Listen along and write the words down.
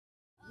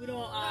We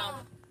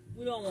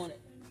don't want it.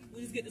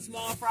 We just get the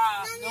small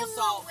fries, no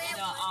salt, and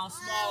a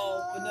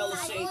small vanilla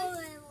shake.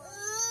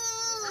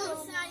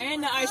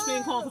 And the ice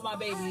cream cone for my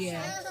baby,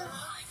 yeah.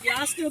 Yeah,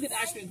 I still get the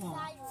ice cream cone.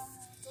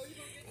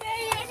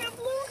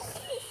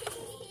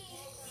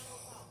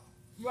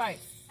 Right.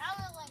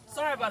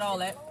 Sorry about all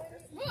that.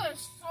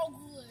 It's so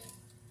good.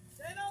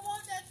 They don't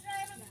want that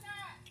Travis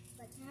Scott.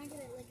 But can I get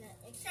it like a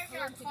extra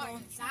card to go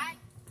inside?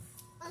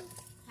 Can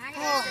I get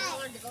an extra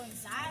card to go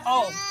inside?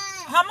 Oh,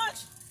 how much?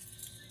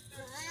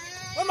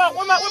 Where my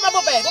book bag?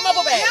 Where my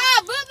book bag?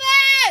 Yeah, book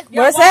bag!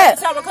 Where's that?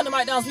 Every time I come to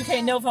McDonald's, we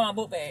can't never find my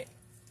book bag.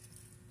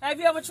 Have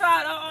you ever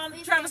tried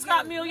Travis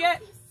Scott meal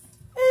yet?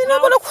 Ain't no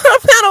gonna put a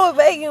pound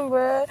with bacon,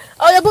 bro.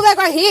 Oh, that book bag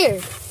right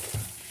here.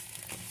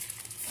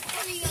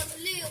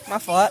 My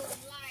fault.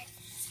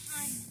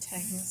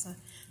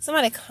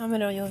 Somebody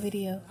comment on your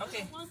video.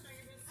 Okay.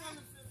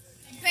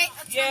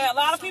 Yeah, a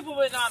lot of people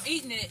were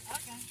eating it.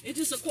 It's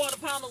just a quarter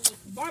pounder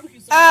with barbecue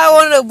sauce.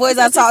 One of the boys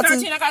I talked to.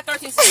 13, I got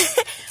 13 cents.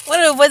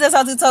 One of the boys I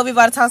talked to told me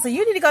about the toss.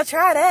 You need to go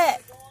try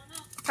that.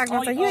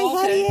 You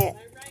ain't had it yet.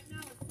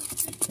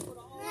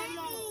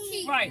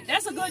 Right,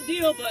 that's a good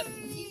deal, but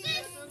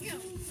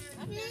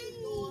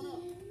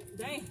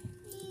dang,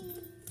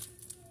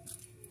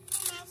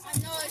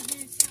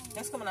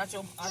 that's coming out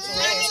your ass right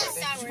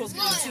there. You're supposed to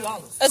give me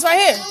 $2. It's right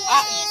here.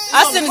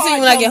 I'll send it to you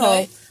when I get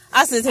home.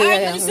 I'll send it to you. I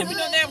ain't send me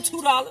no damn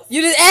 $2.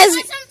 You just asked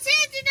me.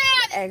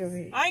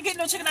 Aggravated. I ain't getting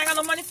no chicken. I ain't got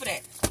no money for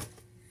that.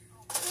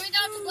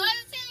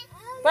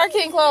 Burger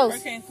King closed.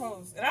 Burger King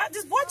closed. And I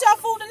just bought y'all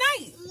food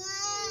tonight.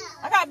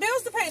 I got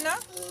bills to pay now,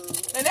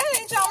 and that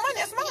ain't y'all money.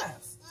 That's mine.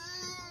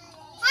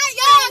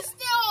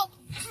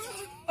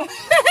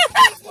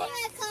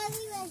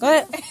 Go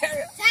ahead. Can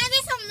I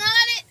get some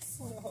nuggets?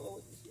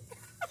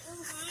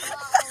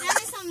 Can I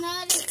get some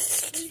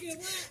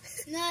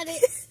nuggets?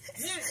 Nuggets.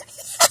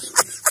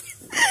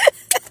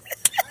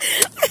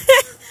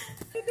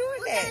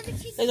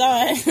 It's all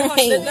right.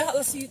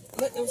 Let's see.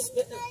 Let the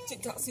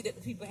TikTok see that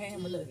the people had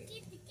him a nugget.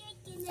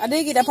 I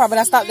did get that part, but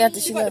I stopped after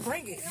she You about left. to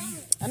bring it.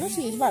 I know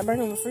she's about to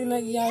bring him a free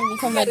nugget, y'all. You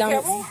come back down.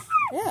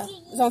 Yeah,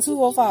 it's on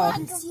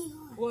 205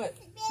 What?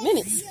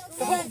 minutes.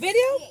 The whole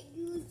video?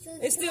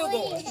 It's still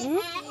going.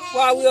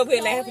 While we up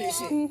here laughing and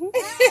shit.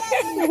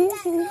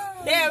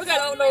 Damn, we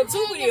gotta upload 2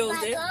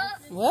 videos there.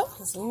 Well,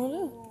 that's what we'll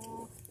do.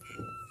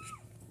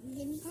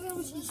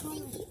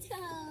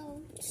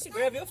 You should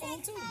grab your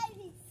phone too.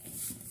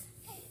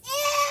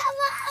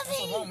 That's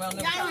a home. I'll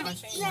never cut my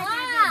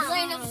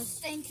chain.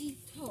 Stinky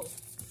toe.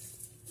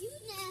 You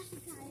nasty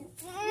kind.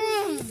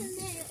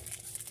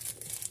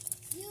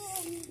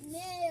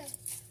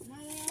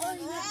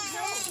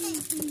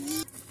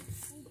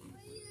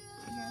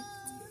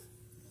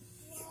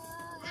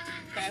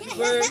 Happy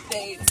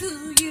birthday to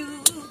you.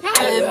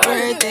 Happy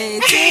birthday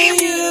to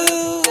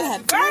you.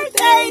 Happy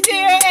birthday,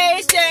 dear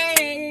AJ.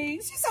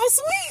 She's so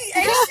sweet.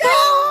 AJ.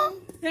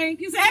 Thank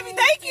you, Sammy.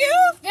 Thank you.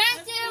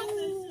 Thank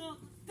you.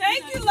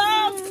 Thank you,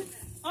 love.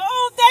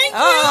 Oh, thank you.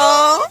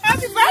 Oh.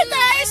 Happy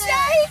birthday, AJ.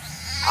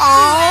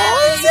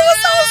 Oh,